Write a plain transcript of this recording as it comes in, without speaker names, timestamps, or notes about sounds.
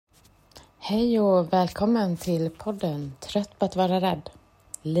Hej och välkommen till podden Trött på att vara rädd.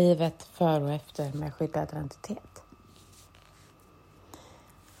 Livet för och efter med skyddad identitet.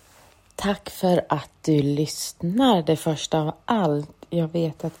 Tack för att du lyssnar, det första av allt. Jag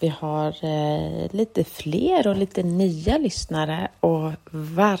vet att vi har lite fler och lite nya lyssnare och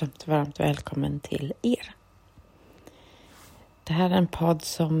varmt välkommen till er. Det här är en podd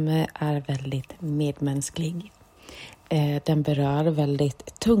som är väldigt medmänsklig. Den berör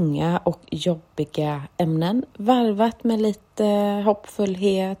väldigt tunga och jobbiga ämnen. Varvat med lite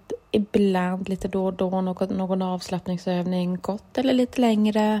hoppfullhet. Ibland lite då och då någon avslappningsövning. Kort eller lite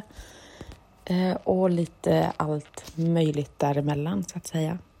längre. Och lite allt möjligt däremellan så att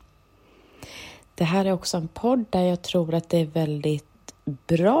säga. Det här är också en podd där jag tror att det är väldigt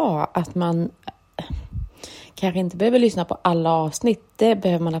bra att man kanske inte behöver lyssna på alla avsnitt. Det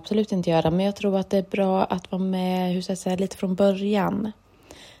behöver man absolut inte göra. Men jag tror att det är bra att vara med, hur ska jag säga, lite från början.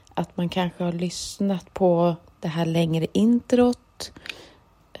 Att man kanske har lyssnat på det här längre introt.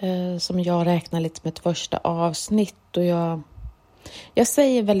 Som jag räknar lite som ett första avsnitt. Och jag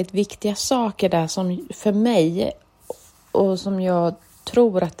säger väldigt viktiga saker där som för mig. Och som jag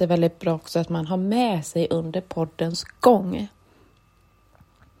tror att det är väldigt bra också att man har med sig under poddens gång.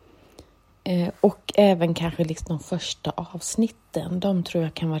 Och även kanske liksom de första avsnitten. De tror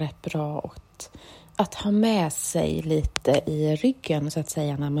jag kan vara rätt bra att ha med sig lite i ryggen så att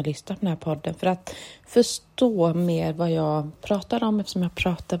säga när man lyssnar på den här podden. För att förstå mer vad jag pratar om, eftersom jag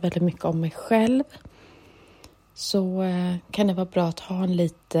pratar väldigt mycket om mig själv. Så kan det vara bra att ha i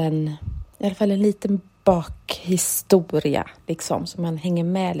alla fall en liten bakhistoria liksom. Så man hänger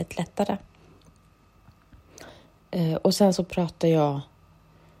med lite lättare. Och sen så pratar jag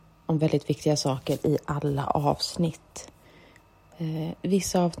om väldigt viktiga saker i alla avsnitt.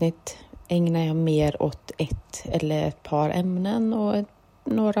 Vissa avsnitt ägnar jag mer åt ett eller ett par ämnen och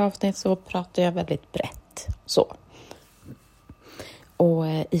några avsnitt så pratar jag väldigt brett. Så. Och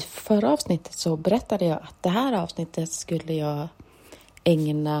i förra avsnittet så berättade jag att det här avsnittet skulle jag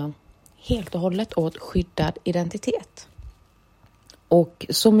ägna helt och hållet åt skyddad identitet. Och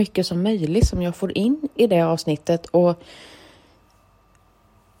så mycket som möjligt som jag får in i det avsnittet. Och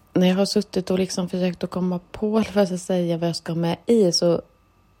när jag har suttit och liksom försökt att komma på vad jag ska säga, vad jag ska med i, så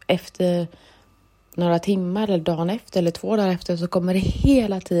efter några timmar eller dagen efter eller 2 dagar efter så kommer det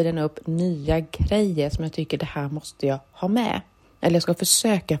hela tiden upp nya grejer som jag tycker det här måste jag ha med. Eller jag ska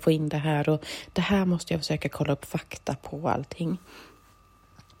försöka få in det här och det här måste jag försöka kolla upp fakta på allting.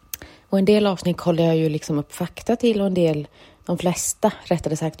 Och en del avsnitt kollar jag ju liksom upp fakta till och de flesta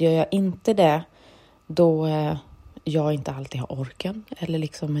rättare sagt gör jag inte det då jag inte alltid har orken eller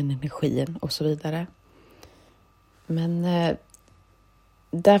liksom energin och så vidare. Men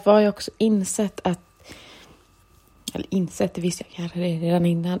därför har jag också insett det visste jag kanske redan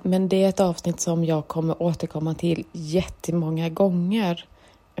innan, men det är ett avsnitt som jag kommer återkomma till jättemånga gånger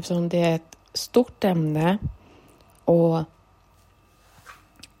eftersom det är ett stort ämne och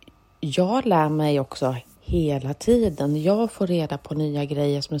jag lär mig också hela tiden. Jag får reda på nya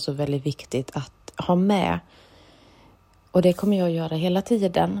grejer som är så väldigt viktigt att ha med. Och det kommer jag göra hela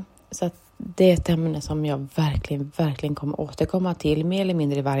tiden. Så att det är ett ämne som jag verkligen kommer återkomma till. Mer eller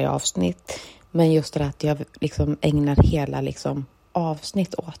mindre i varje avsnitt. Men just det att jag liksom ägnar hela liksom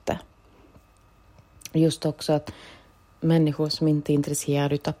avsnitt åt det. Just också att människor som inte är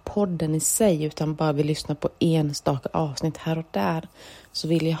intresserade av podden i sig. Utan bara vill lyssna på enstaka avsnitt här och där. Så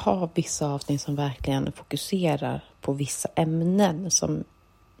vill jag ha vissa avsnitt som verkligen fokuserar på vissa ämnen som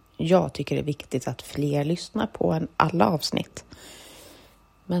jag tycker det är viktigt att fler lyssnar på än alla avsnitt.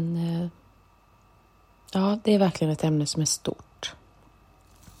 Men ja, det är verkligen ett ämne som är stort.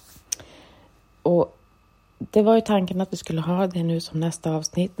 Och det var ju tanken att vi skulle ha det nu som nästa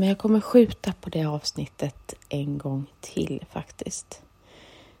avsnitt. Men jag kommer skjuta på det avsnittet en gång till faktiskt.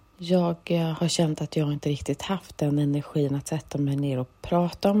 Jag har känt att jag inte riktigt haft den energin att sätta mig ner och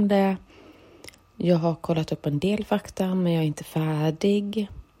prata om det. Jag har kollat upp en del fakta men jag är inte färdig.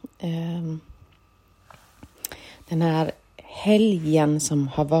 Den här helgen som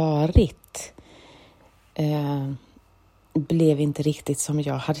har varit blev inte riktigt som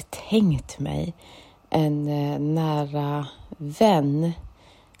jag hade tänkt mig. En nära vän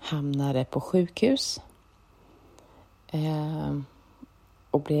hamnade på sjukhus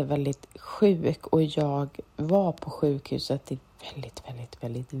och blev väldigt sjuk och jag var på sjukhuset i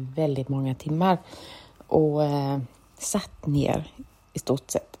väldigt många timmar och satt ner i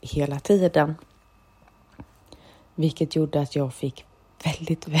stort sett hela tiden. Vilket gjorde att jag fick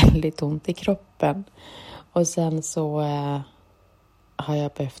väldigt ont i kroppen. Och sen så har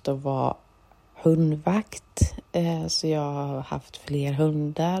jag behövt att vara hundvakt. Så jag har haft fler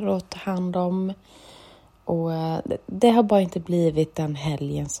hundar att ta hand om. Och det har bara inte blivit den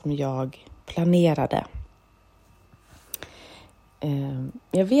helgen som jag planerade.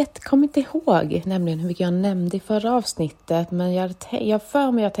 Kommer inte ihåg nämligen hur mycket jag nämnde i förra avsnittet. Men jag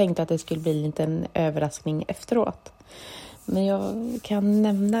tänkte att det skulle bli en liten överraskning efteråt. Men jag kan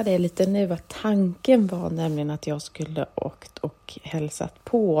nämna det lite nu, att tanken var nämligen att jag skulle åkt och hälsat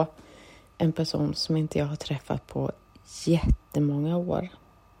på en person som inte jag har träffat på jättemånga år.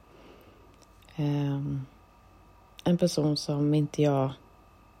 En person som inte jag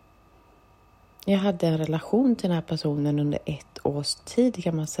hade en relation till den här personen under 1 års tid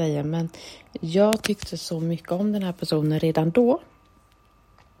kan man säga. Men jag tyckte så mycket om den här personen redan då.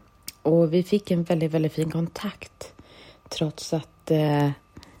 Och vi fick en väldigt, väldigt fin kontakt. Trots att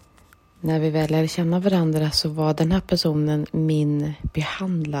när vi väl lärde känna varandra så var den här personen min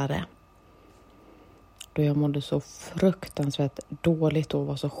behandlare. Då jag mådde så fruktansvärt dåligt och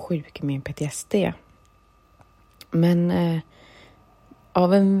var så sjuk med min PTSD. Men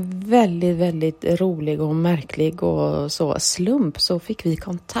av en väldigt, väldigt rolig och märklig och så slump så fick vi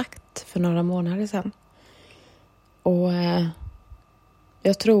kontakt för några månader sedan. Och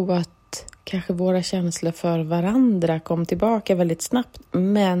jag tror att kanske våra känslor för varandra kom tillbaka väldigt snabbt,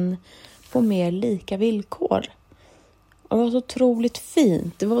 men på mer lika villkor. Och det var så otroligt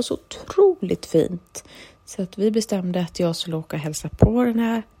fint. Det var så otroligt fint. Så att vi bestämde att jag skulle åka och hälsa på den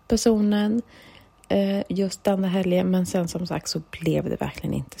här personen just denna helgen. Men sen som sagt så blev det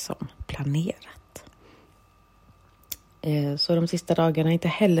verkligen inte som planerat. Så de sista dagarna har inte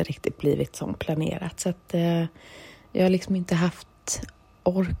heller riktigt blivit som planerat. Så att jag har liksom inte haft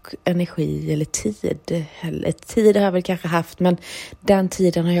ork, energi eller tid. Tid har jag väl kanske haft, men den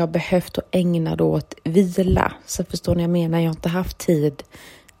tiden har jag behövt att ägna åt vila. Så förstår ni, jag menar, jag har inte haft tid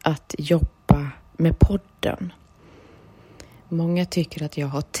att jobba med podden. Många tycker att jag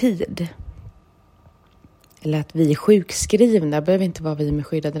har tid. Eller att vi är sjukskrivna. Det behöver inte vara vi med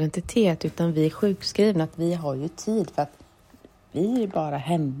skyddad identitet, utan vi är sjukskrivna. Att vi har ju tid för att vi är bara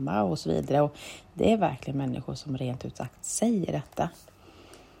hemma och så vidare. Och det är verkligen människor som rent ut sagt säger detta.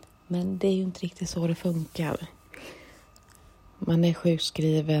 Men det är ju inte riktigt så det funkar. Man är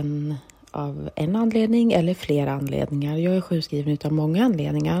sjukskriven av en anledning eller flera anledningar. Jag är sjukskriven utav många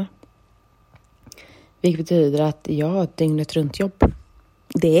anledningar. Vilket betyder att jag har ett dygnet runt jobb.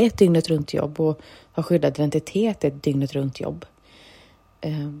 Det är ett dygnet runt jobb, och ha skyddad identitet är ett dygnet runt jobb.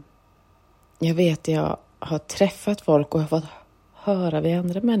 Jag vet, jag har träffat folk och har fått höra vid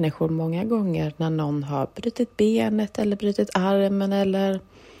andra människor många gånger när någon har brutit benet eller brutit armen eller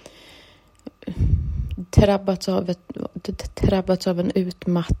drabbats av en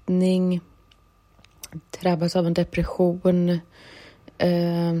utmattning, drabbats av en depression,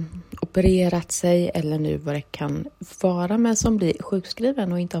 opererat sig eller nu vad det kan vara, men som blir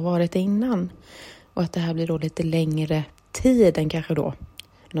sjukskriven och inte har varit det innan. Och att det här blir då lite längre tid än kanske då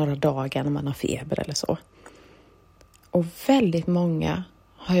några dagar när man har feber eller så. Och väldigt många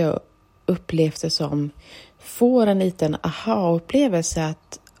har jag upplevt det som får en liten aha-upplevelse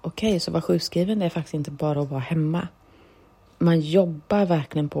att okej, så vara sjukskriven är faktiskt inte bara att vara hemma. Man jobbar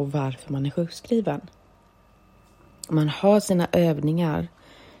verkligen på varför man är sjukskriven. Man har sina övningar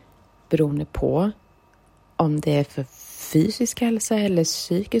beroende på om det är för fysisk hälsa eller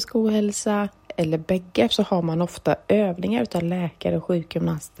psykisk ohälsa eller bägge, så har man ofta övningar utav läkare,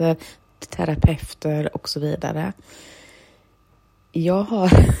 sjukgymnaster, terapeuter och så vidare. Jag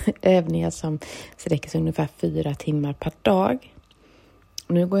har övningar som sträcker sig ungefär 4 timmar per dag.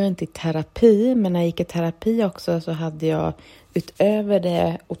 Nu går jag inte i terapi, men när jag gick i terapi också så hade jag utöver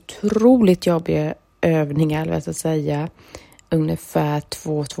det otroligt jobbiga övningar, vad jag ska säga, ungefär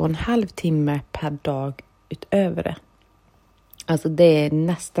 2,5 timmar per dag utöver det. Alltså det är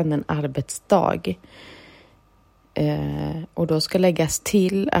nästan en arbetsdag. Och då ska läggas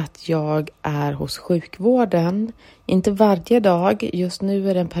till att jag är hos sjukvården. Inte varje dag. Just nu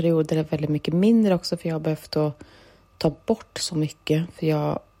är det en period där det är väldigt mycket mindre också, för jag har behövt att ta bort så mycket. För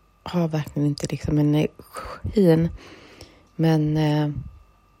jag har verkligen inte liksom energin. Men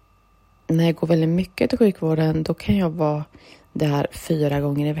när jag går väldigt mycket till sjukvården, då kan jag vara där 4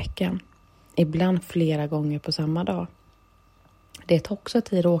 gånger i veckan. Ibland flera gånger på samma dag. Det tar också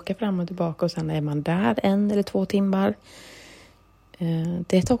tid att åka fram och tillbaka, och sen är man där 1 eller 2 timmar.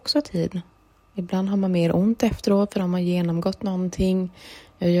 Det tar också tid. Ibland har man mer ont efteråt för att man har genomgått någonting.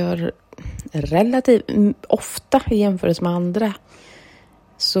 Jag gör relativt ofta i jämförelse med andra,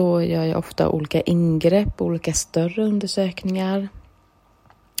 så gör jag ofta olika ingrepp, olika större undersökningar.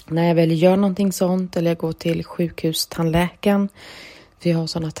 När jag väl gör någonting sånt, eller jag går till sjukhustandläkaren, För jag har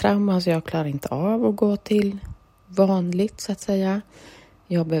sådana trauman så jag klarar inte av att gå till vanligt så att säga.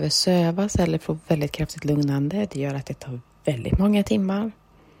 Jag behöver sövas eller få väldigt kraftigt lugnande. Det gör att det tar väldigt många timmar.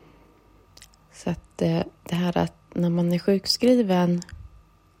 Så att det här att när man är sjukskriven,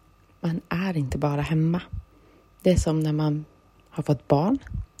 man är inte bara hemma. Det är som när man har fått barn.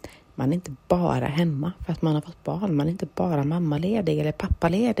 Man är inte bara hemma för att man har fått barn. Man är inte bara mammaledig eller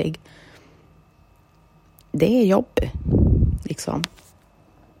pappaledig. Det är jobb, liksom.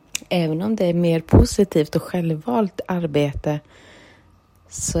 Även om det är mer positivt och självvalt arbete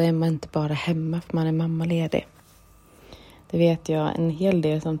så är man inte bara hemma för man är mammaledig. Det vet jag en hel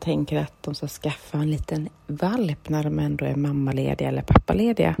del som tänker att de ska skaffa en liten valp när de ändå är mammalediga eller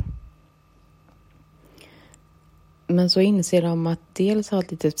pappalediga. Men så inser de att dels ha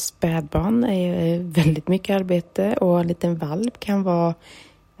ett litet spädbarn är väldigt mycket arbete och en liten valp kan vara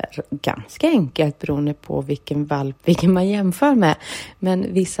ganska enkelt beroende på vilken man jämför med.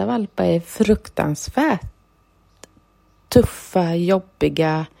 Men vissa valpar är fruktansvärt tuffa,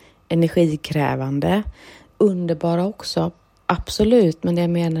 jobbiga, energikrävande. Underbara också, absolut. Men det jag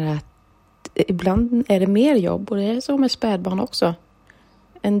menar att ibland är det mer jobb och det är så med spädbarn också.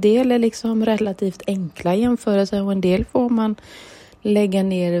 En del är liksom relativt enkla jämförelser och en del får man lägga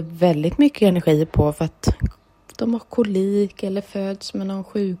ner väldigt mycket energi på för att de har kolik eller föds med någon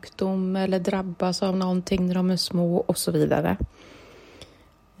sjukdom eller drabbas av någonting när de är små och så vidare.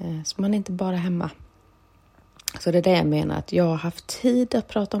 Så man är inte bara hemma. Så det är det jag menar, att jag har haft tid att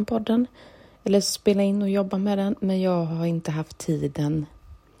prata om podden eller spela in och jobba med den, men jag har inte haft tiden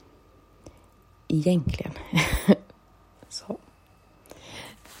egentligen. Så.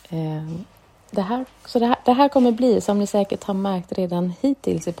 Det här kommer bli, som ni säkert har märkt redan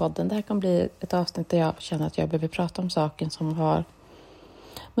hittills i podden, det här kommer bli ett avsnitt där jag känner att jag behöver prata om saker som har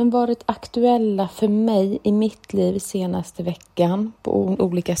varit aktuella för mig i mitt liv senaste veckan på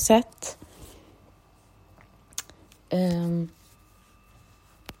olika sätt.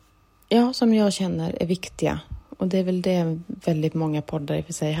 Som jag känner är viktiga. Och det är väl det väldigt många poddar i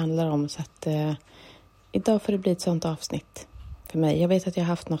för sig handlar om. Så att idag får det bli ett sånt avsnitt för mig. Jag vet att jag har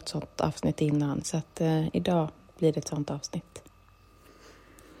haft något sånt avsnitt innan. Så att idag blir det ett sånt avsnitt.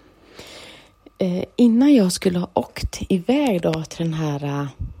 Innan jag skulle ha åkt iväg då till den här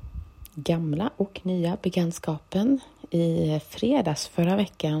gamla och nya bekantskapen i fredags förra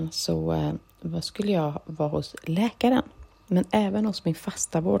veckan så skulle jag vara hos läkaren. Men även hos min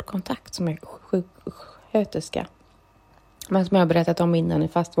fasta vårdkontakt som är sjuksköterska. Men som jag har berättat om innan, en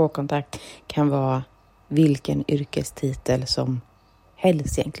fast vårdkontakt kan vara vilken yrkestitel som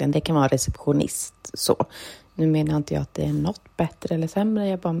helst egentligen. Det kan vara receptionist. Så. Nu menar inte jag att det är något bättre eller sämre.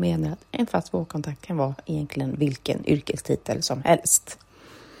 Jag bara menar att en fast vårdkontakt kan vara egentligen vilken yrkestitel som helst.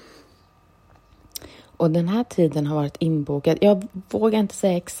 Och den här tiden har varit inbokad. Jag vågar inte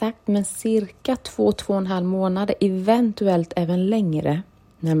säga exakt, men cirka 2,5 månader. Eventuellt även längre,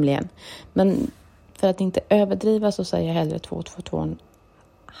 nämligen. Men för att inte överdriva så säger jag hellre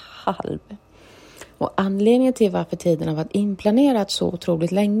 2,5. Och anledningen till varför tiden har varit inplanerad så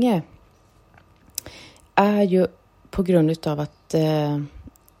otroligt länge är ju på grund av att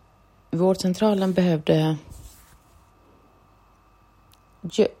vårdcentralen behövde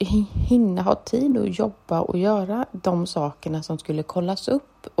hinna ha tid att jobba och göra de sakerna som skulle kollas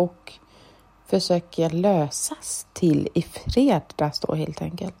upp och försöka lösas till i fredags då helt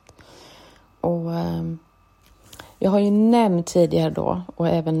enkelt. Och jag har ju nämnt tidigare då och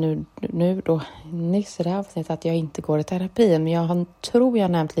även nu då nyss i det här avsnittet att jag inte går i terapi, men jag tror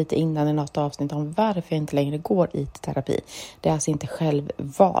jag nämnt lite innan i något avsnitt om varför jag inte längre går i terapi. Det är alltså inte själv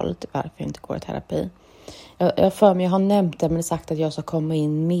valt varför jag inte går i terapi. Jag har nämnt det men sagt att jag ska komma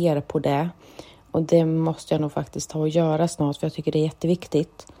in mer på det. Och det måste jag nog faktiskt ta och göra snart för jag tycker det är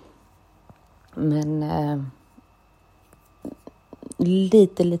jätteviktigt. Men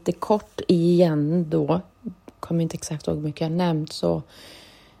lite kort igen då. Kommer inte exakt ihåg hur mycket jag nämnt så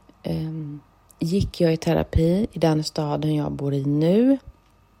gick jag i terapi i den staden jag bor i nu.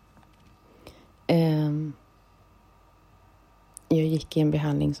 Jag gick i en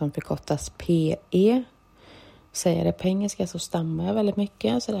behandling som förkortas PE. Säger det på engelska så stammar jag väldigt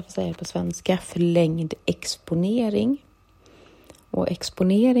mycket. Så därför säger jag på svenska förlängd exponering. Och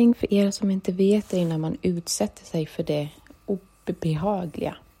exponering för er som inte vet är när man utsätter sig för det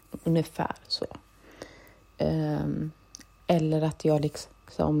obehagliga. Ungefär så. Eller att jag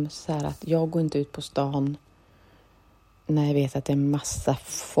liksom så här att jag går inte ut på stan när jag vet att det är massa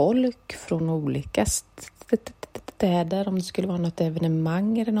folk från olika städer. Om det skulle vara något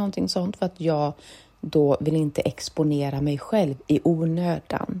evenemang eller någonting sånt. För att jag då vill inte exponera mig själv i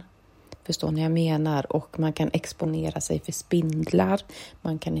onödan. Förstår ni jag menar? Och man kan exponera sig för spindlar.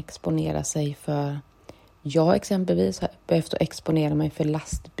 Man kan exponera sig för... Jag exempelvis har behövt att exponera mig för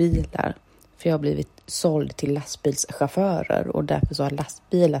lastbilar. För jag har blivit såld till lastbilschaufförer. Och därför så har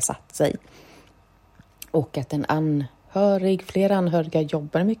lastbilar satt sig. Och att flera anhöriga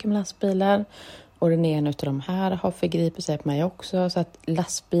jobbar mycket med lastbilar. Och den ena av de här har förgripit sig på mig också. Så att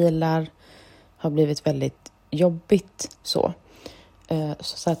lastbilar har blivit väldigt jobbigt så.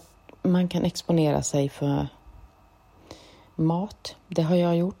 Så att man kan exponera sig för mat. Det har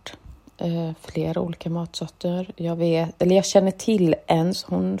jag gjort. Flera olika matsorter. Jag känner till en.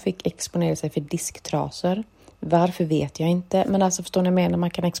 Hon fick exponera sig för disktrasor. Varför vet jag inte. Men alltså förstår ni vad jag menar? Man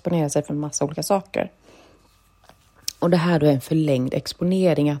kan exponera sig för en massa olika saker. Och det här då är en förlängd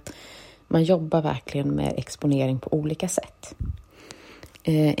exponering. Att man jobbar verkligen med exponering på olika sätt.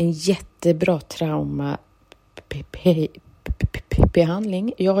 En jättebra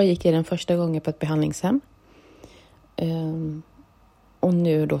traumabehandling. Jag gick i den första gången på ett behandlingshem. Och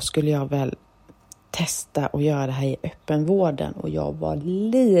nu då skulle jag väl testa och göra det här i öppenvården. Och jag var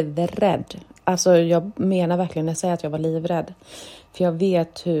livrädd. Alltså jag menar verkligen när jag säger att jag var livrädd. För jag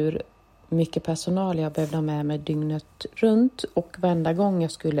vet hur mycket personal jag behövde ha med mig dygnet runt. Och varenda gång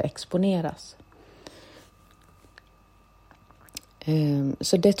jag skulle exponeras.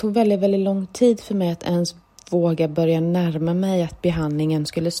 Så det tog väldigt, väldigt lång tid för mig att ens våga börja närma mig att behandlingen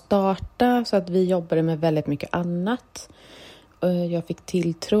skulle starta. Så att vi jobbade med väldigt mycket annat. Jag fick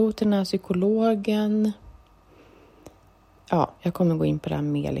tilltro till den här psykologen. Ja, jag kommer gå in på det här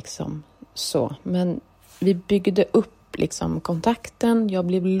mer liksom så. Men vi byggde upp liksom kontakten. Jag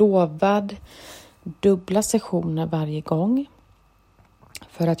blev lovad dubbla sessioner varje gång.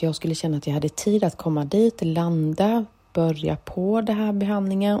 För att jag skulle känna att jag hade tid att komma dit, landa, börja på den här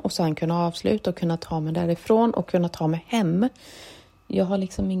behandlingen. Och sen kunna avsluta och kunna ta mig därifrån och kunna ta mig hem. Jag har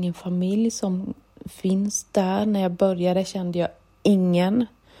liksom ingen familj som finns där. När jag började kände jag ingen.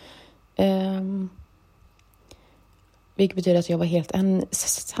 Vilket betyder att jag var helt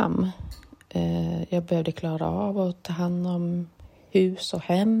ensam. Jag behövde klara av att ta hand om hus och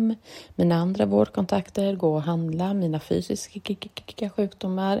hem. Mina andra vårdkontakter, gå och handla. Mina fysiska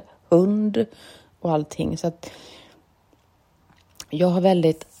sjukdomar, hund och allting. Så att jag har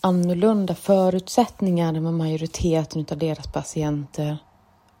väldigt annorlunda förutsättningar än vad majoriteten av deras patienter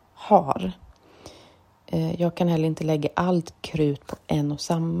har. Jag kan heller inte lägga allt krut på en och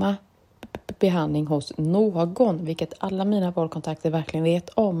samma behandling hos någon. Vilket alla mina vårdkontakter verkligen vet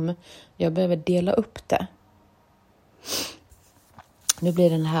om. Jag behöver dela upp det. Nu blir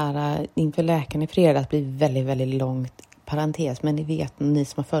den här inför läkaren i fredags blir väldigt, väldigt långt parentes. Men ni vet, ni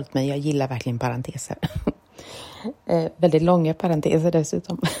som har följt mig, jag gillar verkligen parenteser. Väldigt långa parenteser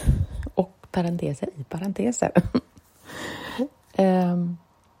dessutom. Och parenteser i parenteser.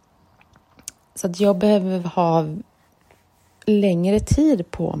 Så att jag behöver ha längre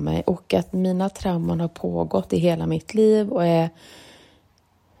tid på mig. Och att mina trauman har pågått i hela mitt liv. Och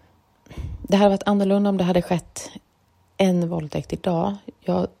det hade varit annorlunda om det hade skett en våldtäkt idag.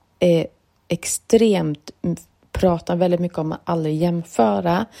 Jag är pratar väldigt mycket om att aldrig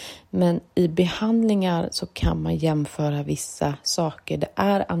jämföra. Men i behandlingar så kan man jämföra vissa saker. Det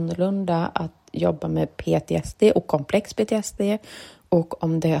är annorlunda att jobba med PTSD och komplex PTSD. Och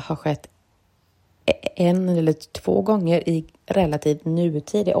om det har skett en eller 2 gånger i relativt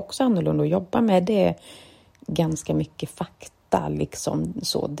nutid är också annorlunda att jobba med. Det är ganska mycket fakta liksom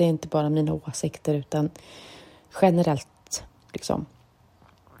så. Det är inte bara mina åsikter utan generellt liksom.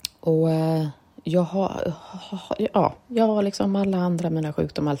 Och jag har liksom alla andra mina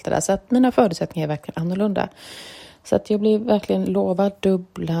sjukdomar och allt det där. Så att mina förutsättningar är verkligen annorlunda. Så att jag blir verkligen lovad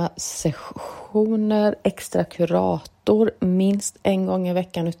dubbla sessioner, extra kurator minst en gång i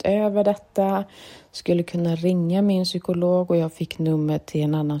veckan utöver detta. Skulle kunna ringa min psykolog och jag fick nummer till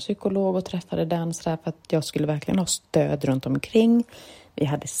en annan psykolog och träffade den så där för att jag skulle verkligen ha stöd runt omkring. Vi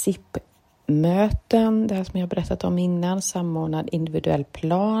hade SIP-möten, det här som jag berättat om innan, samordnad individuell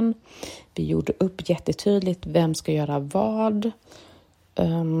plan. Vi gjorde upp jättetydligt vem ska göra vad.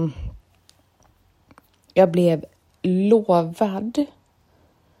 Jag blev lovad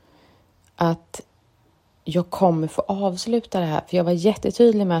att jag kommer få avsluta det här. För jag var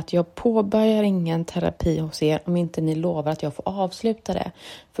jättetydlig med att jag påbörjar ingen terapi hos er om inte ni lovar att jag får avsluta det.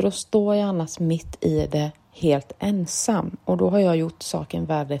 För då står jag annars mitt i det helt ensam. Och då har jag gjort saken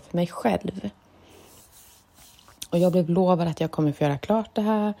värre för mig själv. Och jag blev lovad att jag kommer få göra klart det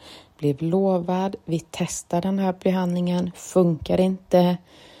här. Blev lovad, vi testar den här behandlingen. Funkar inte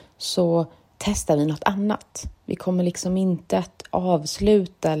så testar vi något annat. Vi kommer liksom inte att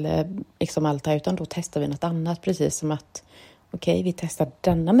avsluta eller liksom allt det här, utan då testar vi något annat. Precis som att Okej, vi testar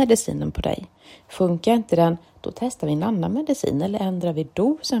denna medicinen på dig. Funkar inte den, då testar vi en annan medicin eller ändrar vi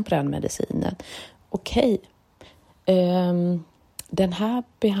dosen på den medicinen. Okej, den här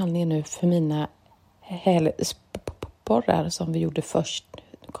behandlingen nu för mina hälsporrar som vi gjorde först,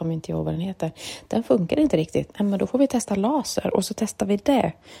 kommer inte ihåg vad den heter, den funkar inte riktigt. Men då får vi testa laser och så testar vi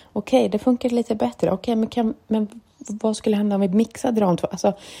det. Okej, det funkar lite bättre. Okej, men vad skulle hända om vi mixade de två?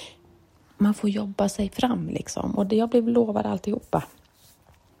 Alltså, man får jobba sig fram liksom. Och jag blev lovad alltihopa.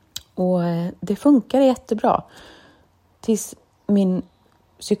 Och det funkar jättebra. Tills min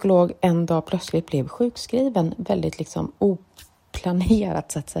psykolog en dag plötsligt blev sjukskriven. Väldigt liksom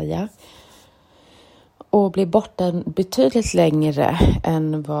oplanerat så att säga. Och blev borta betydligt längre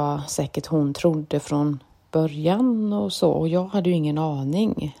än vad säkert hon trodde från början och så. Och jag hade ju ingen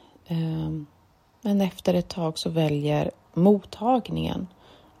aning. Men efter ett tag så väljer mottagningen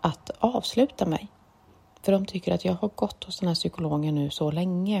att avsluta mig. För de tycker att jag har gått hos den här psykologen nu så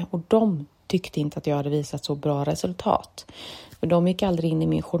länge. Och de tyckte inte att jag hade visat så bra resultat. För de gick aldrig in i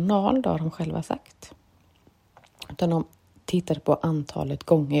min journal, det har de själva sagt. Utan de tittade på antalet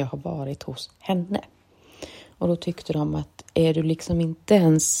gånger jag har varit hos henne. Och då tyckte de att är du liksom inte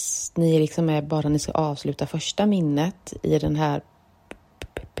ens, ni liksom är bara ni ska avsluta första minnet i den här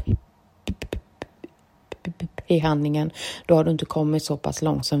behandlingen, då har du inte kommit så pass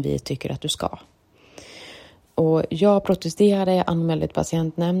långt som vi tycker att du ska. Och jag protesterade, jag anmälde till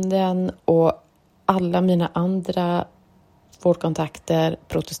patientnämnden och alla mina andra vårdkontakter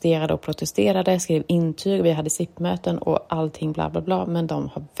protesterade, skrev intyg, vi hade SIP-möten och allting bla bla bla, men de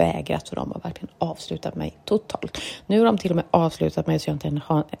har vägrat för de har verkligen avslutat mig totalt. Nu har de till och med avslutat mig så jag inte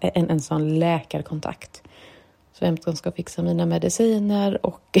har en sån läkarkontakt. Så vem som ska fixa mina mediciner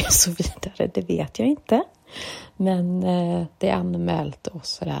och så vidare, det vet jag inte. Men det är anmält och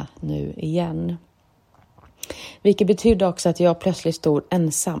sådär nu igen. Vilket betyder också att jag plötsligt stod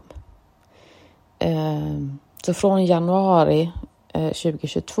ensam. Så från januari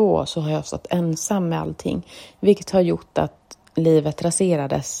 2022 så har jag stått ensam med allting. Vilket har gjort att livet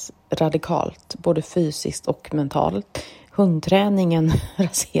raserades radikalt. Både fysiskt och mentalt. Hundträningen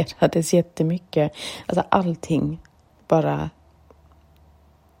raserades jättemycket. Alltså allting bara.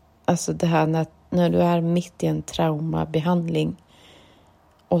 Alltså det här när du är mitt i en traumabehandling.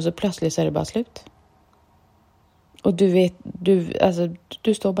 Och så plötsligt så är det bara slut. Och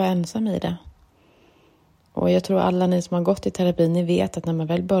du står bara ensam i det. Och jag tror alla ni som har gått i terapi, ni vet att när man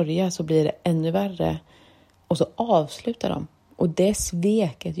väl börjar så blir det ännu värre. Och så avslutar de. Och det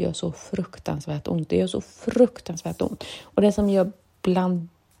sveket gör så fruktansvärt ont. Det gör så fruktansvärt ont. Och det som gör bland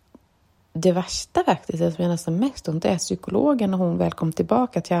det värsta faktiskt, det som gör nästan mest ont, det är psykologen när hon väl kom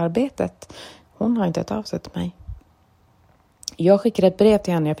tillbaka till arbetet. Hon har inte ett avsett mig. Jag skickade ett brev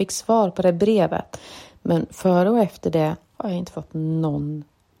till henne, jag fick svar på det brevet. Men före och efter det har jag inte fått någon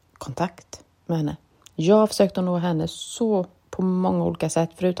kontakt med henne. Jag har försökt att nå henne så på många olika sätt.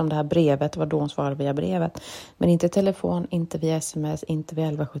 Förutom det här brevet, det var då hon svarade via brevet. Men inte telefon, inte via sms, inte via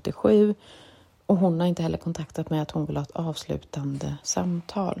 1177. Och hon har inte heller kontaktat mig att hon vill ha ett avslutande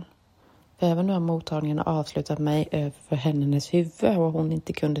samtal. För även nu har mottagningen avslutat mig över hennes huvud. Och hon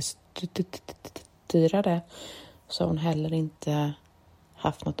inte kunde styra det. Så hon heller inte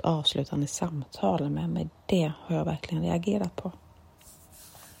haft något avslutande samtal med mig. Det har jag verkligen reagerat på.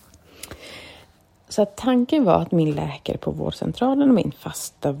 Så att tanken var att min läkare på vårdcentralen och min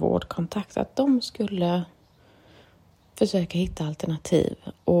fasta vårdkontakt, att de skulle försöka hitta alternativ.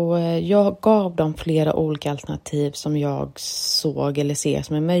 Och jag gav dem flera olika alternativ som jag såg eller ser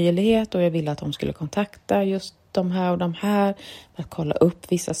som en möjlighet. Och jag ville att de skulle kontakta just de här och de här för att kolla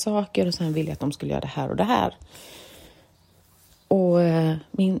upp vissa saker. Och sen ville jag att de skulle göra det här och det här. Och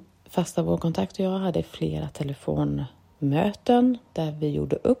min fasta vårdkontakt och jag hade flera telefonmöten där vi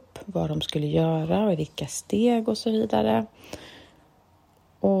gjorde upp vad de skulle göra och vilka steg och så vidare.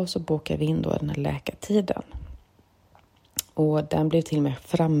 Och så bokade vi in då den här läkartiden. Och den blev till och med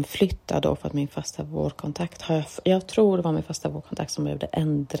framflyttad då för att min fasta vårdkontakt, jag tror det var min fasta vårdkontakt som behövde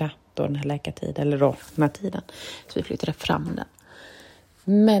ändra då den här läkartiden, eller då den här tiden. Så vi flyttade fram den.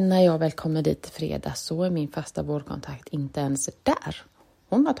 Men när jag väl kommer dit i fredag så är min fasta vårdkontakt inte ens där.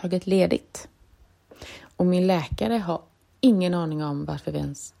 Hon har tagit ledigt. Och min läkare har ingen aning om varför vi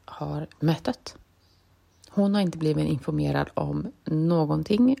ens har mötet. Hon har inte blivit informerad om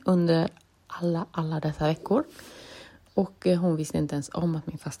någonting under alla dessa veckor. Och hon visste inte ens om att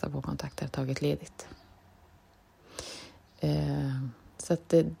min fasta vårdkontakt hade tagit ledigt. Så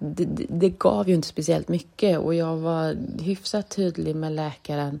att det gav ju inte speciellt mycket. Och jag var hyfsat tydlig med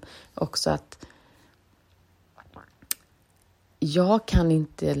läkaren också att jag kan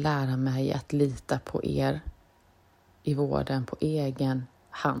inte lära mig att lita på er i vården på egen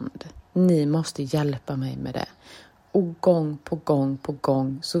hand. Ni måste hjälpa mig med det. Och gång på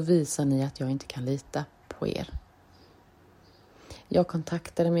gång så visar ni att jag inte kan lita på er. Jag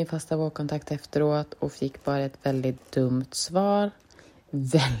kontaktade min fasta vårdkontakt efteråt och fick bara ett väldigt dumt svar.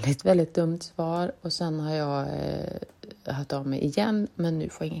 Väldigt dumt svar. Och sen har jag hört av mig igen, men nu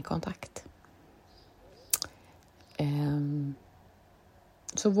får jag ingen kontakt.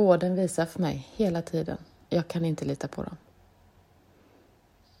 Så vården visar för mig hela tiden. Jag kan inte lita på dem.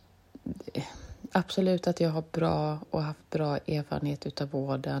 Absolut att jag har haft bra erfarenhet utav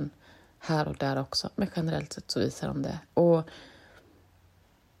vården här och där också. Men generellt sett så visar de det. Och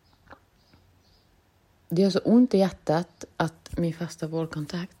det gör så ont i hjärtat att min fasta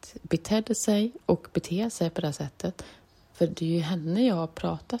vårdkontakt betedde sig och beter sig på det sättet. För det är ju henne jag har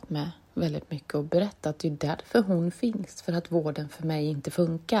pratat med väldigt mycket och berättat. Det är därför hon finns. För att vården för mig inte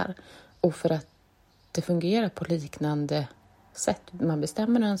funkar. Och för att det fungerar på liknande sätt. Man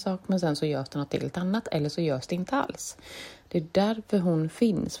bestämmer en sak men sen så görs det något helt annat. Eller så görs det inte alls. Det är därför hon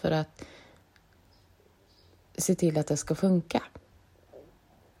finns. För att se till att det ska funka.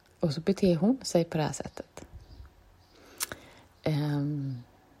 Och så beter hon sig på det här sättet.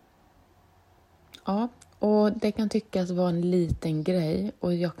 Ja, och det kan tyckas vara en liten grej.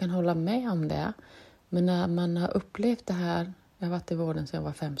 Och jag kan hålla med om det. Men när man har upplevt det här. Jag har varit i vården sedan jag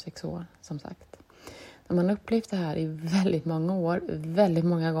var 5-6 år, som sagt. När man har upplevt det här i väldigt många år. Väldigt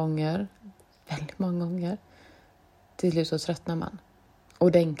många gånger. Till slut så tröttnar man.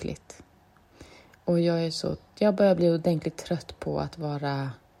 Ordentligt. Och jag börjar bli ordentligt trött på att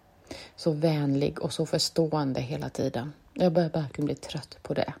vara så vänlig och så förstående hela tiden. Jag börjar verkligen bli trött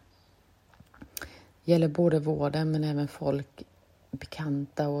på det. Det gäller både vården men även folk,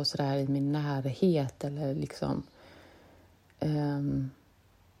 bekanta och sådär i min närhet. Eller liksom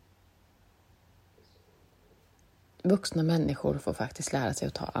vuxna människor får faktiskt lära sig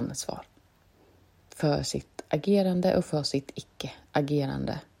att ta ansvar. För sitt agerande och för sitt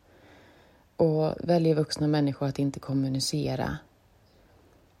icke-agerande. Och väljer vuxna människor att inte kommunicera.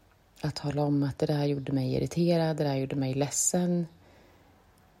 Att tala om att det där gjorde mig irriterad, det där gjorde mig ledsen.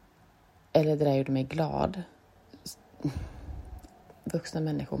 Eller det där gjorde mig glad. Vuxna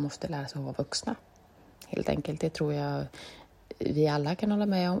människor måste lära sig att vara vuxna. Helt enkelt, det tror jag vi alla kan hålla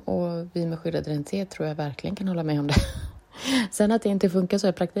med om. Och vi med skyddad identitet tror jag verkligen kan hålla med om det. Sen att det inte funkar så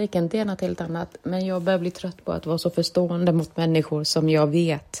i praktiken, det är något helt annat. Men jag börjar bli trött på att vara så förstående mot människor som jag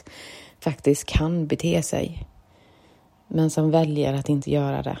vet faktiskt kan bete sig. Men som väljer att inte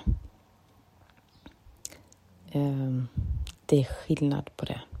göra det. Det är skillnad på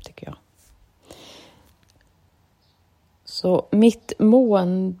det, tycker jag. Så mitt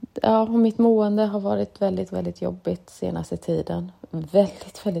mående har varit väldigt jobbigt senaste tiden.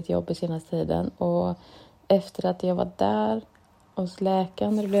 Väldigt jobbigt senaste tiden. Och efter att jag var där hos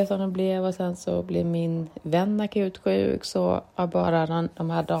läkaren, det blev som det blev. Och sen så blev min vän akut sjuk. Så har bara de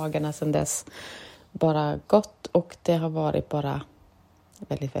här dagarna sedan dess bara gått. Och det har varit bara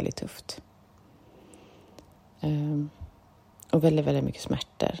väldigt tufft. Och väldigt mycket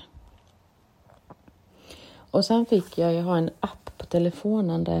smärtor. Och sen fick jag har en app på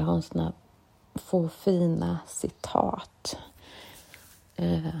telefonen där jag har en sån här få fina citat.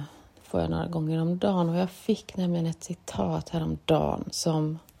 Får jag några gånger om dagen. Och jag fick nämligen ett citat häromdagen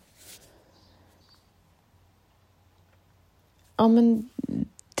som... Ja, men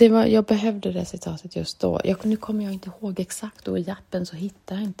jag behövde det citatet just då. Nu kommer jag inte ihåg exakt. Och i appen så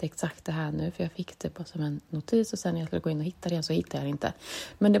hittar jag inte exakt det här nu. För jag fick det bara som en notis. Och sen när jag skulle gå in och hitta det så hittade jag det inte.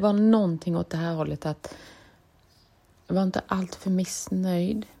 Men det var någonting åt det här hållet att... Var inte allt för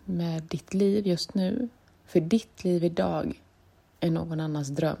missnöjd med ditt liv just nu. För ditt liv idag är någon annans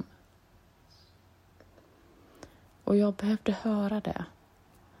dröm. Och jag behövde höra det.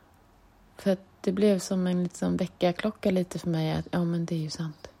 För att det blev som en liksom väckarklocka lite för mig. Att ja, men det är ju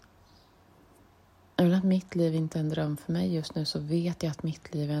sant. Även att mitt liv inte är en dröm för mig just nu. Så vet jag att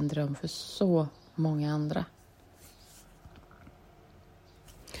mitt liv är en dröm för så många andra.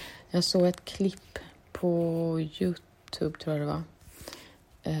 Jag såg ett klipp på YouTube tror jag det var.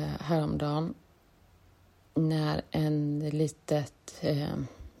 Häromdagen. När en litet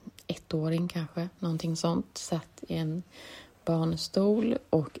 1-åring kanske. Någonting sånt. Satt i en barnstol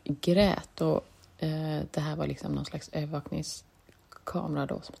och grät. Och det här var liksom någon slags övervakningskamera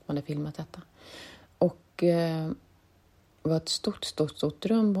då. Som man hade filmat detta. Och det var ett stort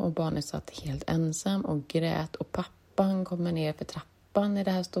rum. Och barnet satt helt ensam och grät. Och pappan kommer ner för trappan i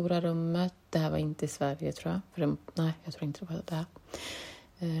det här stora rummet. Det här var inte i Sverige tror jag. Nej, jag tror inte det var det här.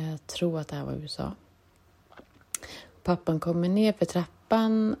 Jag tror att det här var USA. Pappan kommer ner för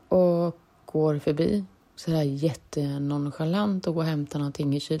trappan och går förbi sådär jättenonchalant och gå och hämta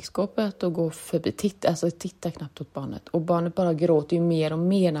någonting i kylskåpet och gå förbi. Titta knappt åt barnet. Och barnet bara gråter ju mer och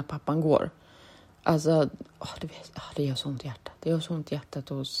mer när pappan går. Alltså, det gör så ont i hjärtat. Det gör så ont i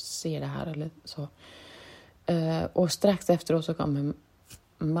hjärtat att se det här eller så. Och strax efteråt så kommer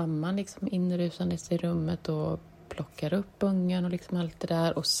mamman liksom inrusandes i rummet och plockar upp ungen och liksom allt det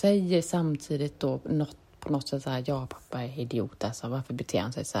där. Och säger samtidigt då på något sätt så här: ja, pappa är idiot. Alltså, varför beter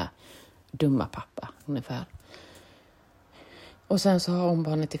han sig så här? Dumma pappa, ungefär. Och sen så har hon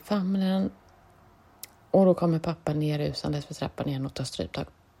barnet i famnen. Och då kommer pappa nerrusandes för trappan igen och tar stryptag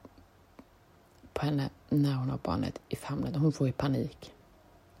på henne när hon har barnet i famnen. Hon får ju panik.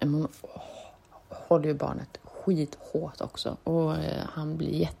 Hon håller ju barnet skithårt också. Och han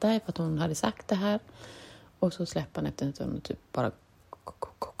blir jättearg för att hon hade sagt det här. Och så släpper han efter en stund och typ bara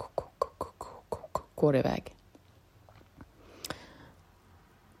går iväg.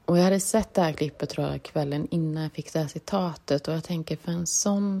 Och jag hade sett det här klippet tror jag kvällen innan jag fick det här citatet. Och jag tänker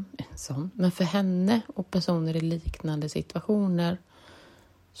men för henne och personer i liknande situationer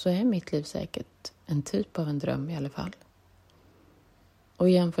så är mitt liv säkert en typ av en dröm i alla fall. Och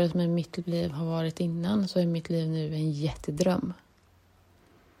jämfört med mitt liv har varit innan så är mitt liv nu en jättedröm.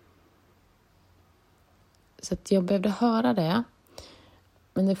 Så att jag behövde höra det.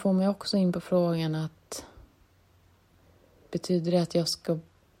 Men det får mig också in på frågan att betyder det att jag ska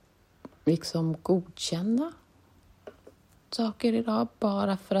liksom godkänna saker idag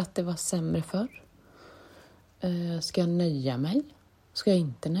bara för att det var sämre förr? Ska jag nöja mig? Ska jag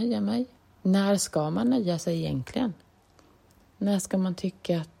inte nöja mig? När ska man nöja sig egentligen? När ska man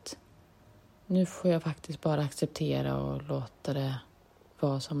tycka att nu får jag faktiskt bara acceptera och låta det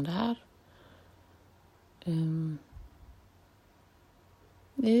vara som det är?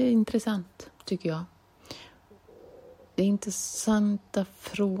 Det är intressant tycker jag. Det är intressanta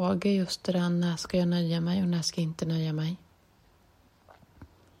frågor just det där, när ska jag nöja mig och när ska jag inte nöja mig?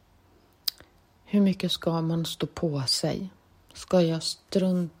 Hur mycket ska man stå på sig? Ska jag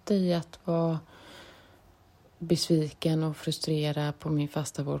strunta i att vara besviken och frustrerad på min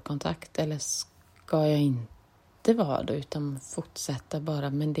fasta vårdkontakt? Eller ska jag inte vara det utan fortsätta bara?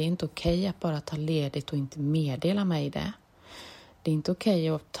 Men det är inte okej att bara ta ledigt och inte meddela mig det. Det är inte okej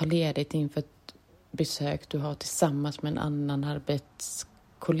att ta ledigt inför ett besök du har tillsammans med en annan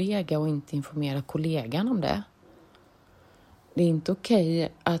arbetskollega och inte informera kollegan om det. Det är inte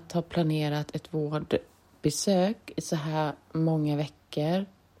okej att ha planerat ett vårdbesök i så här många veckor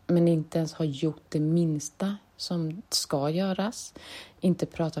men inte ens ha gjort det minsta som ska göras. Inte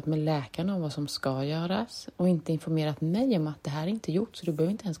pratat med läkaren om vad som ska göras och inte informerat mig om att det här är inte gjort så du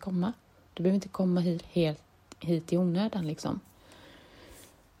behöver inte ens komma. Du behöver inte komma hit i onödan liksom.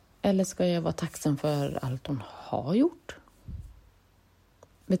 Eller ska jag vara tacksam för allt hon har gjort?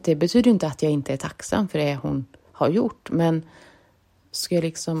 Men det betyder inte att jag inte är tacksam för det hon har gjort. Men ska jag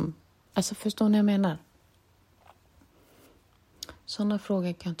liksom... Alltså förstår ni vad jag menar? Sådana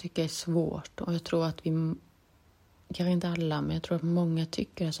frågor kan jag tycka är svårt. Och jag tror att vi... Kanske inte alla, men jag tror att många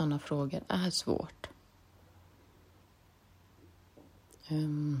tycker att sådana frågor är svårt.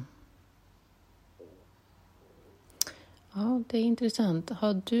 Ja, det är intressant.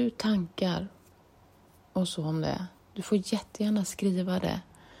 Har du tankar och så om det? Du får jättegärna skriva det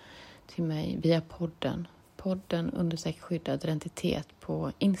till mig via podden. Podden_skyddad identitet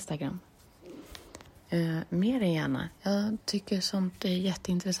på Instagram. Mer än gärna. Jag tycker sånt är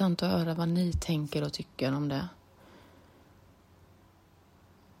jätteintressant att höra vad ni tänker och tycker om det.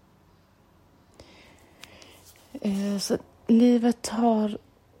 Så livet har...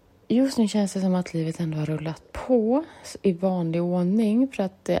 Just nu känns det som att livet ändå har rullat på i vanlig ordning för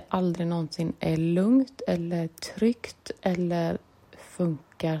att det aldrig någonsin är lugnt eller tryggt eller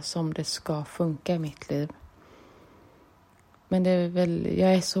funkar som det ska funka i mitt liv. Men det är väl,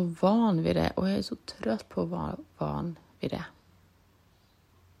 jag är så van vid det och jag är så trött på att vara van vid det.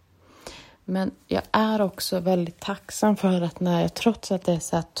 Men jag är också väldigt tacksam för att när jag trots att det är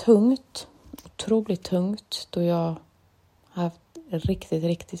så här tungt, otroligt tungt, då jag har haft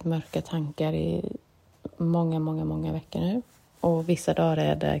riktigt mörka tankar i många veckor nu. Och vissa dagar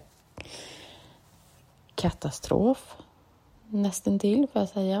är det katastrof. Nästan till får jag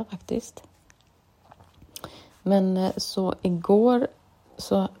säga faktiskt. Men så igår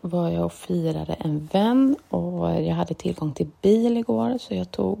så var jag och firade en vän. Och jag hade tillgång till bil igår. Så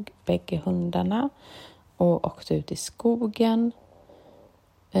jag tog bägge hundarna och åkte ut i skogen.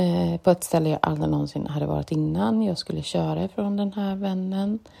 På ett ställe jag aldrig någonsin hade varit innan. Jag skulle köra ifrån den här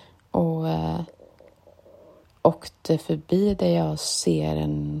vännen. Och åkte förbi där jag ser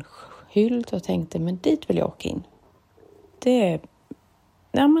en skylt och tänkte, men dit vill jag åka in. Det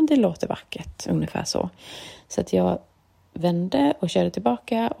ja, men det låter vackert, ungefär så. Så att jag vände och körde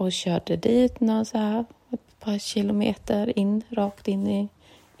tillbaka och körde dit någon så här ett par kilometer rakt in i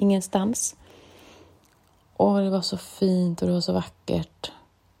ingenstans. Och det var så fint och det var så vackert.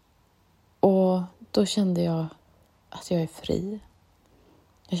 Och då kände jag att jag är fri.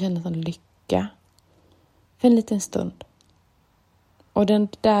 Jag kände en lycka för en liten stund. Och den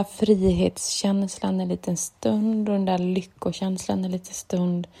där frihetskänslan en liten stund och den där lyckokänslan en liten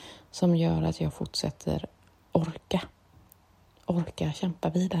stund som gör att jag fortsätter orka kämpa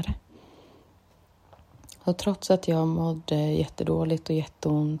vidare. Och trots att jag mådde jättedåligt och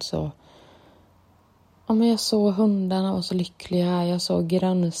jätteont så men jag såg hundarna var så lyckliga, jag såg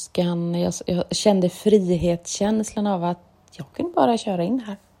grönskan, jag kände frihetskänslan av att jag kunde bara köra in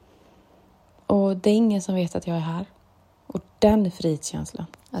här. Och det är ingen som vet att jag är här. Och den frihetskänslan,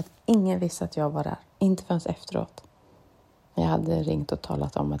 att ingen visste att jag var där, inte förrän efteråt. Jag hade ringt och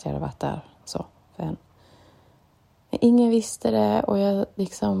talat om att jag hade varit där så för en. Men ingen visste det och jag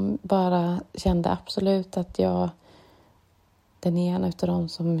liksom bara kände absolut att den ena utav dem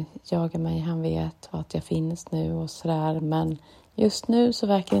som jagar mig, han vet att jag finns nu och sådär. Men just nu så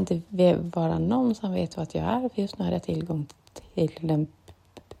verkar det inte vara någon som vet vad jag är. För just nu har jag tillgång till en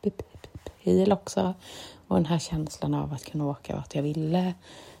pil också. Och den här känslan av att kunna åka vart jag ville.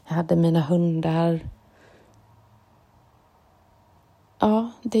 Jag hade mina hundar.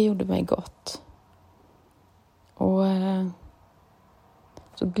 Ja, det gjorde mig gott. Och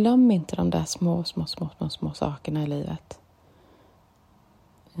så glöm inte de där små sakerna i livet.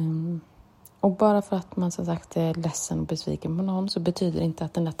 Och bara för att man som sagt är ledsen och besviken på någon så betyder det inte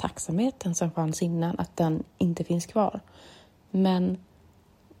att den där tacksamheten som fanns innan, att den inte finns kvar. Men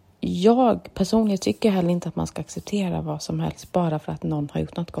jag personligen tycker heller inte att man ska acceptera vad som helst bara för att någon har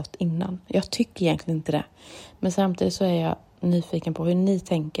gjort något gott innan. Jag tycker egentligen inte det. Men samtidigt så är jag nyfiken på hur ni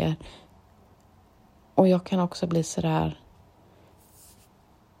tänker. Och jag kan också bli sådär,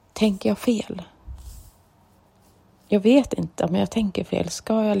 tänker jag fel? Jag vet inte om jag tänker fel.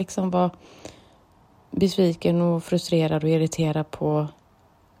 Ska jag liksom vara besviken och frustrerad och irriterad på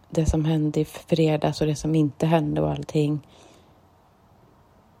det som hände i fredags och det som inte hände och allting?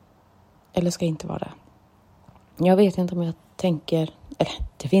 Eller ska jag inte vara det? Jag vet inte om jag tänker, eller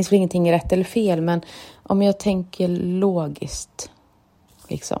det finns väl ingenting rätt eller fel, men om jag tänker logiskt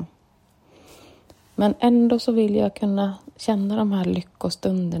liksom. Men ändå så vill jag kunna känna de här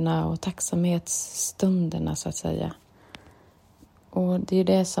lyckostunderna och tacksamhetsstunderna så att säga. Och det är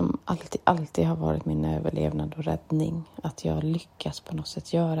det som alltid har varit min överlevnad och räddning. Att jag lyckas på något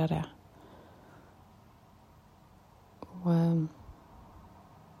sätt göra det. Och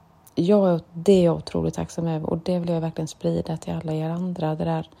det är jag otroligt tacksam över. Och det vill jag verkligen sprida till alla er andra. Det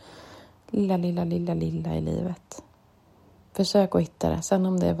där lilla i livet. Försök att hitta det. Sen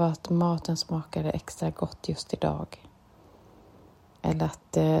om det var att maten smakade extra gott just idag. Eller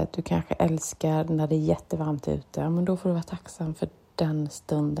att du kanske älskar när det är jättevarmt ute. Ja, men då får du vara tacksam för den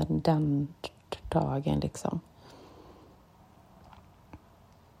stunden, den dagen liksom.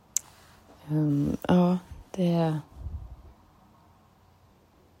 Ja,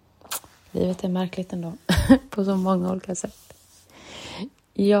 livet är märkligt ändå. På så många olika sätt.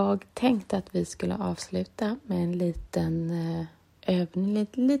 Jag tänkte att vi skulle avsluta med en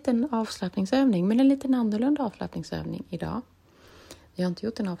liten avslappningsövning. Men en liten annorlunda avslappningsövning idag. Jag har inte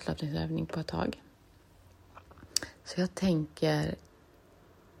gjort en avslappningsövning på ett tag. Så jag tänker,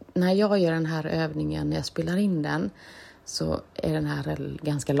 när jag gör den här övningen, när jag spelar in den, så är den här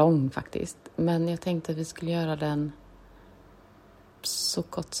ganska lång faktiskt. Men jag tänkte att vi skulle göra den så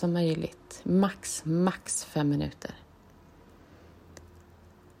kort som möjligt. Max 5 minuter.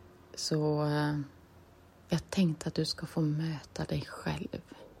 Så jag tänkte att du ska få möta dig själv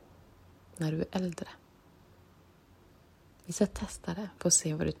när du är äldre. Vi ska testa det, få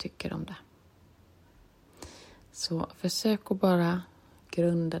se vad du tycker om det. Så försök att bara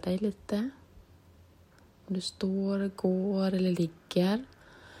grunda dig lite. Om du står, går eller ligger.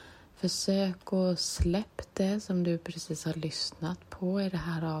 Försök att släppa det som du precis har lyssnat på i det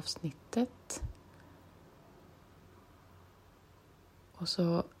här avsnittet. Och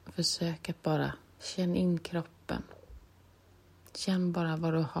så försök att bara känna in kroppen. Känn bara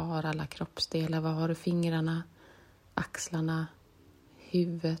vad du har, alla kroppsdelar. Vad har du? Fingrarna, axlarna,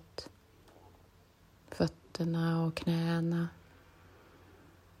 huvudet, fötterna och knäna.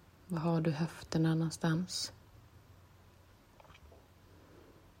 Var har du höfterna någonstans?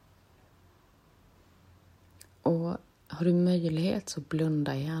 Och har du möjlighet så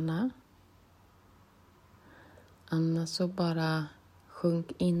blunda gärna. Annars så bara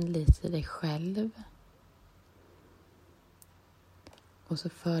sjunk in lite i dig själv. Och så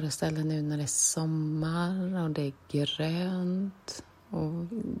föreställ dig nu när det är sommar och det är grönt och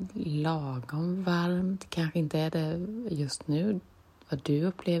lagom varmt. Kanske inte är det just nu vad du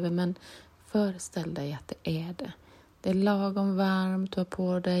upplever, men föreställ dig att det är det. Det är lagom varmt, du har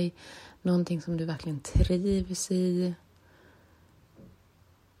på dig någonting som du verkligen trivs i.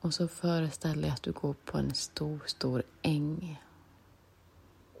 Och så föreställ dig att du går på en stor äng.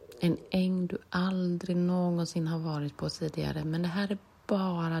 En äng du aldrig någonsin har varit på tidigare. Men det här är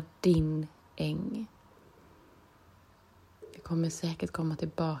bara din äng. Vi kommer säkert komma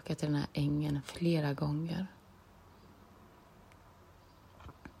tillbaka till den här ängen flera gånger.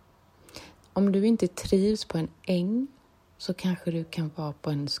 Om du inte trivs på en äng så kanske du kan vara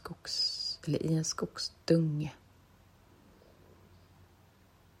på i en skogsdunge.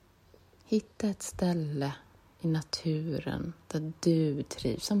 Hitta ett ställe i naturen där du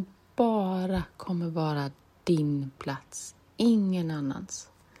trivs, som bara kommer vara din plats, ingen annans.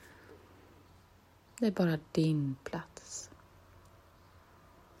 Det är bara din plats.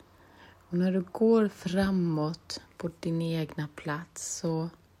 Och när du går framåt på din egna plats så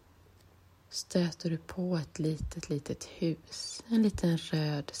stöter du på ett litet hus, en liten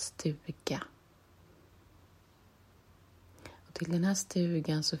röd stuga. Och till den här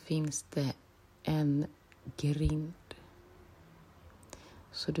stugan så finns det en grind.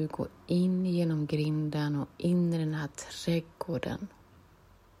 Så du går in genom grinden och in i den här trädgården.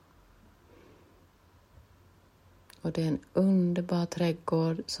 Och det är en underbar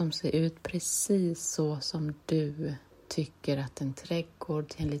trädgård som ser ut precis så som du tycker att en trädgård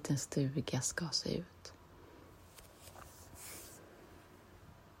till en liten stuga ska se ut.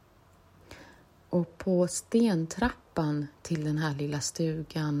 Och på stentrappan till den här lilla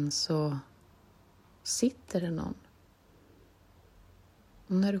stugan så sitter det någon.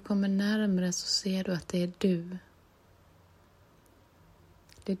 Och när du kommer närmare så ser du att det är du.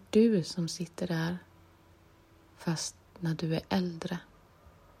 Det är du som sitter där, fast när du är äldre.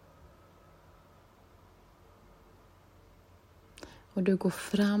 Och du går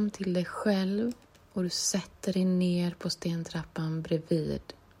fram till dig själv och du sätter dig ner på stentrappan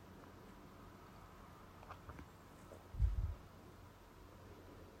bredvid.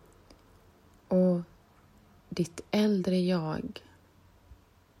 Och ditt äldre jag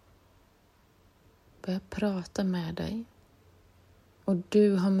börjar prata med dig. Och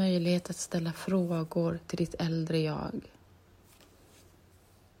du har möjlighet att ställa frågor till ditt äldre jag.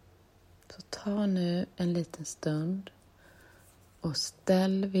 Så ta nu en liten stund och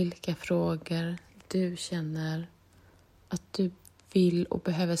ställ vilka frågor du känner att du vill och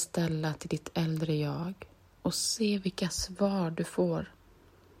behöver ställa till ditt äldre jag. Och se vilka svar du får.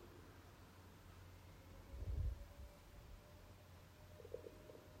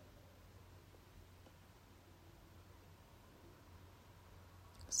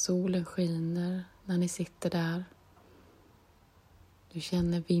 Solen skiner när ni sitter där. Du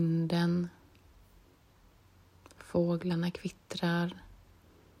känner vinden. Fåglarna kvittrar.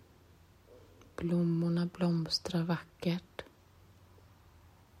 Blommorna blomstrar vackert.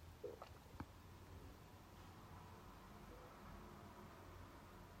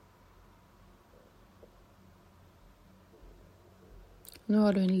 Nu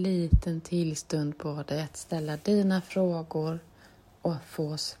har du en liten tillstund på dig att ställa dina frågor och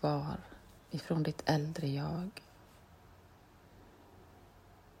få svar ifrån ditt äldre jag.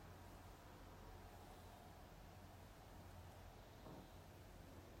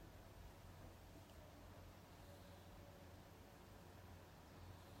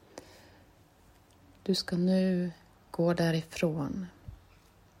 Du ska nu gå därifrån.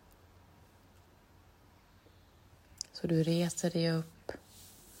 Så du reser dig upp.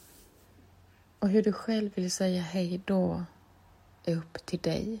 Och hur du själv vill säga hej då är upp till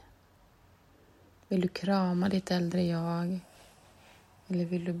dig. Vill du krama ditt äldre jag? Eller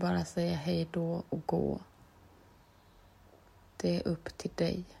vill du bara säga hej då och gå? Det är upp till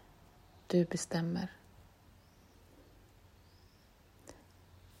dig. Du bestämmer.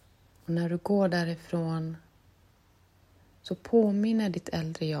 Och när du går därifrån så påminner ditt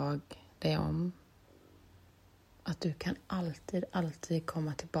äldre jag dig om att du kan alltid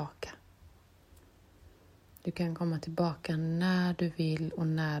komma tillbaka. Du kan komma tillbaka när du vill och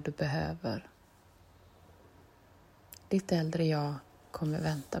när du behöver. Ditt äldre jag kommer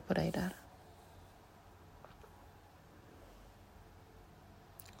vänta på dig där.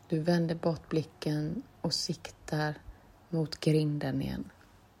 Du vänder bort blicken och siktar mot grinden igen.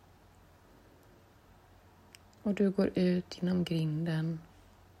 Och du går ut genom grinden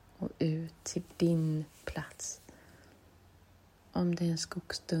och ut till din plats. Om det är en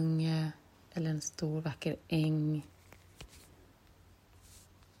skogsdunge eller en stor vacker äng.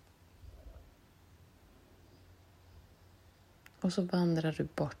 Och så vandrar du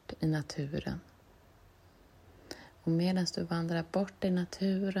bort i naturen. Och medan du vandrar bort i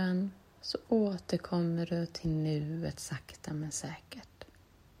naturen så återkommer du till nuet sakta men säkert.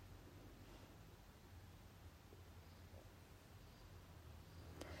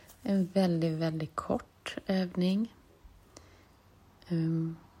 En väldigt, väldigt kort övning.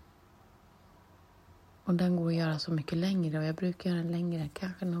 Och den går att göra så mycket längre, och jag brukar göra den längre.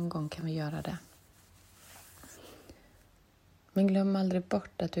 Kanske någon gång kan vi göra det. Men glöm aldrig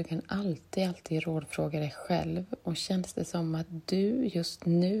bort att du kan alltid rådfråga dig själv. Och känns det som att du just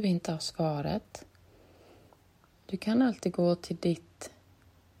nu inte har svaret, du kan alltid gå till ditt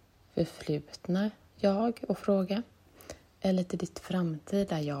förflutna jag och fråga. Eller till ditt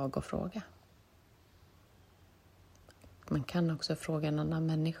framtida jag och fråga. Man kan också fråga en annan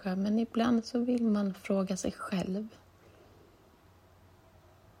människa, men ibland så vill man fråga sig själv.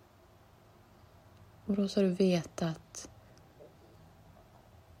 Och då så du vet att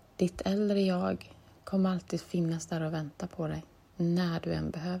ditt äldre jag kommer alltid finnas där och vänta på dig när du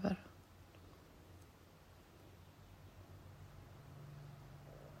än behöver.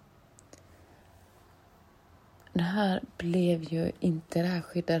 Det här blev ju inte det här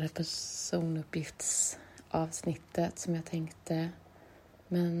skyddade personuppgiftsavsnittet som jag tänkte.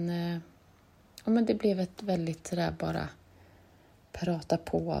 Men det blev ett väldigt sådär bara prata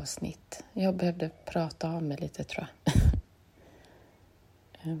på avsnitt. Jag behövde prata av mig lite, tror jag.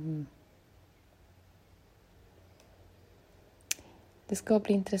 Det ska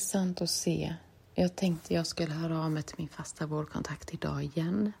bli intressant att se. Jag tänkte jag skulle höra av mig till min fasta vårdkontakt idag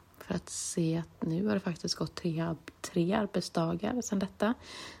igen. För att se att nu har det faktiskt gått tre arbetsdagar sedan detta.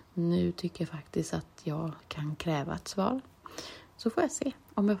 Nu tycker jag faktiskt att jag kan kräva ett svar. Så får jag se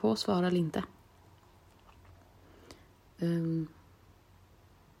om jag får svar eller inte.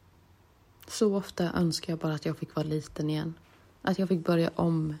 Så ofta önskar jag bara att jag fick vara liten igen. Att jag fick börja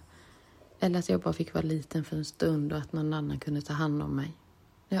om. Eller att jag bara fick vara liten för en stund och att någon annan kunde ta hand om mig.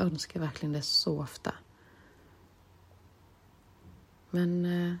 Jag önskar verkligen det så ofta. Men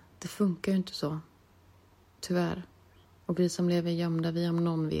det funkar ju inte så. Tyvärr. Och vi som lever gömda, vi om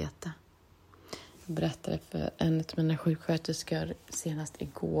någon vet det. Jag berättade för en av mina sjuksköterskor senast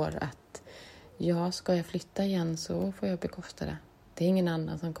igår att ska jag flytta igen så får jag bekosta det. Det är ingen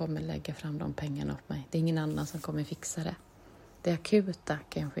annan som kommer lägga fram de pengarna åt mig. Det är ingen annan som kommer fixa det. Det akuta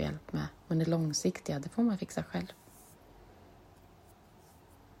kan jag få hjälp med. Men det långsiktiga, det får man fixa själv.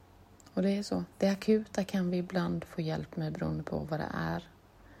 Och det är så. Det akuta kan vi ibland få hjälp med beroende på vad det är.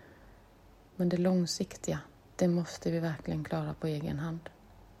 Men det långsiktiga, det måste vi verkligen klara på egen hand.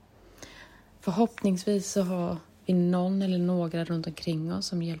 Förhoppningsvis så har vi någon eller några runt omkring oss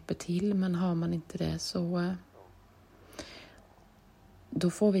som hjälper till. Men har man inte det så då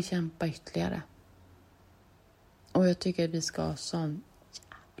får vi kämpa ytterligare. Och jag tycker att vi ska ha sån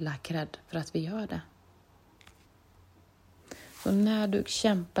jävla cred för att vi gör det. Så när du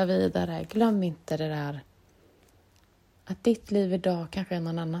kämpar vidare, glöm inte det där att ditt liv idag kanske är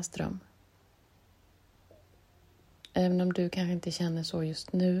någon annans dröm. Även om du kanske inte känner så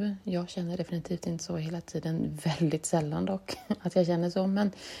just nu. Jag känner definitivt inte så hela tiden. Väldigt sällan dock att jag känner så.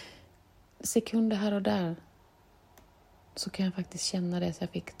 Men sekunder här och där så kan jag faktiskt känna det, så jag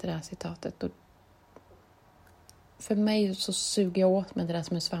fick det där citatet. Och för mig så suger jag åt mig det där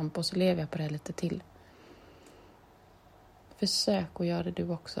som en svamp och så lever jag på det lite till. Försök att göra det du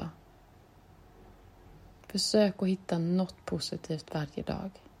också. Försök att hitta något positivt varje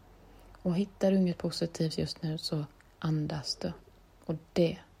dag. Och hittar du inget positivt just nu så andas du. Och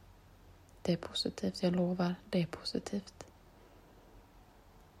det är positivt. Jag lovar, det är positivt.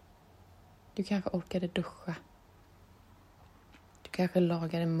 Du kanske orkade duscha. Du kanske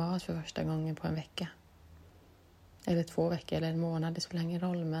lagade mat för första gången på en vecka. Eller 2 veckor eller en månad, det spelar ingen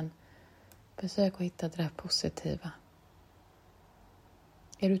roll. Men försök att hitta det där positiva.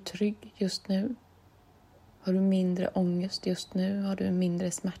 Är du trygg just nu? Har du mindre ångest just nu? Har du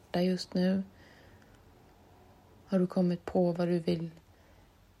mindre smärta just nu? Har du kommit på vad du vill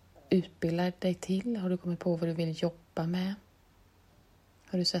utbilda dig till? Har du kommit på vad du vill jobba med?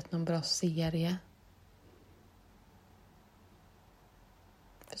 Har du sett någon bra serie?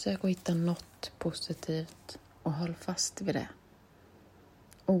 Försök att hitta något positivt och håll fast vid det.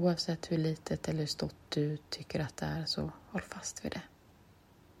 Oavsett hur litet eller hur stort du tycker att det är, så håll fast vid det.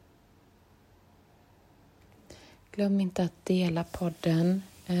 Glöm inte att dela podden.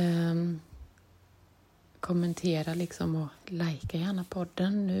 Kommentera liksom och likea gärna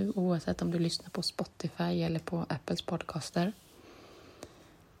podden nu, oavsett om du lyssnar på Spotify eller på Apples podcaster.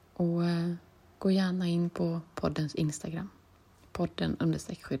 Och gå gärna in på poddens Instagram. podden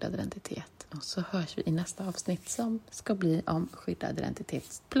 _skyddad identitet. Och så hörs vi i nästa avsnitt som ska bli om skyddad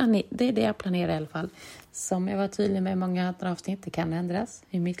identitet. Det är det jag planerar i alla fall. Som jag var tydlig med i många andra avsnitt, det kan ändras.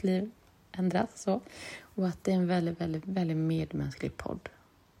 Hur mitt liv ändras så. Och att det är en väldigt, väldigt, väldigt medmänsklig podd.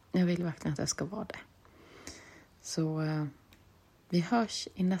 Jag vill verkligen att det ska vara det. Så vi hörs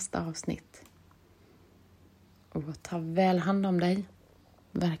i nästa avsnitt. Och ta väl hand om dig.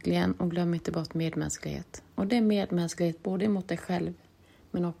 Verkligen. Och glöm inte bort medmänsklighet. Och det är medmänsklighet både emot dig själv.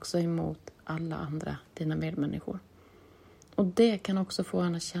 Men också emot alla andra, dina medmänniskor. Och det kan också få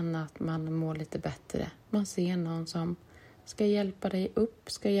en att känna att man mår lite bättre. Man ser någon som ska hjälpa dig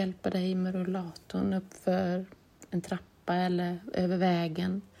upp. Ska hjälpa dig med rullatorn upp för en trappa eller över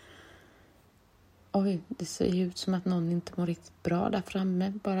vägen. Oj, det ser ut som att någon inte mår riktigt bra där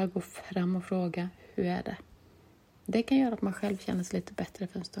framme. Bara gå fram och fråga, hur är det? Det kan göra att man själv känner sig lite bättre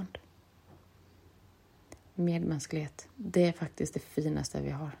för en stund. Medmänsklighet, det är faktiskt det finaste vi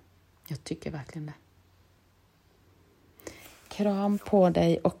har. Jag tycker verkligen det. Kram på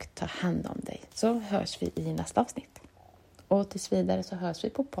dig och ta hand om dig. Så hörs vi i nästa avsnitt. Och tills vidare så hörs vi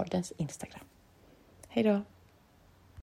på poddens Instagram. Hej då!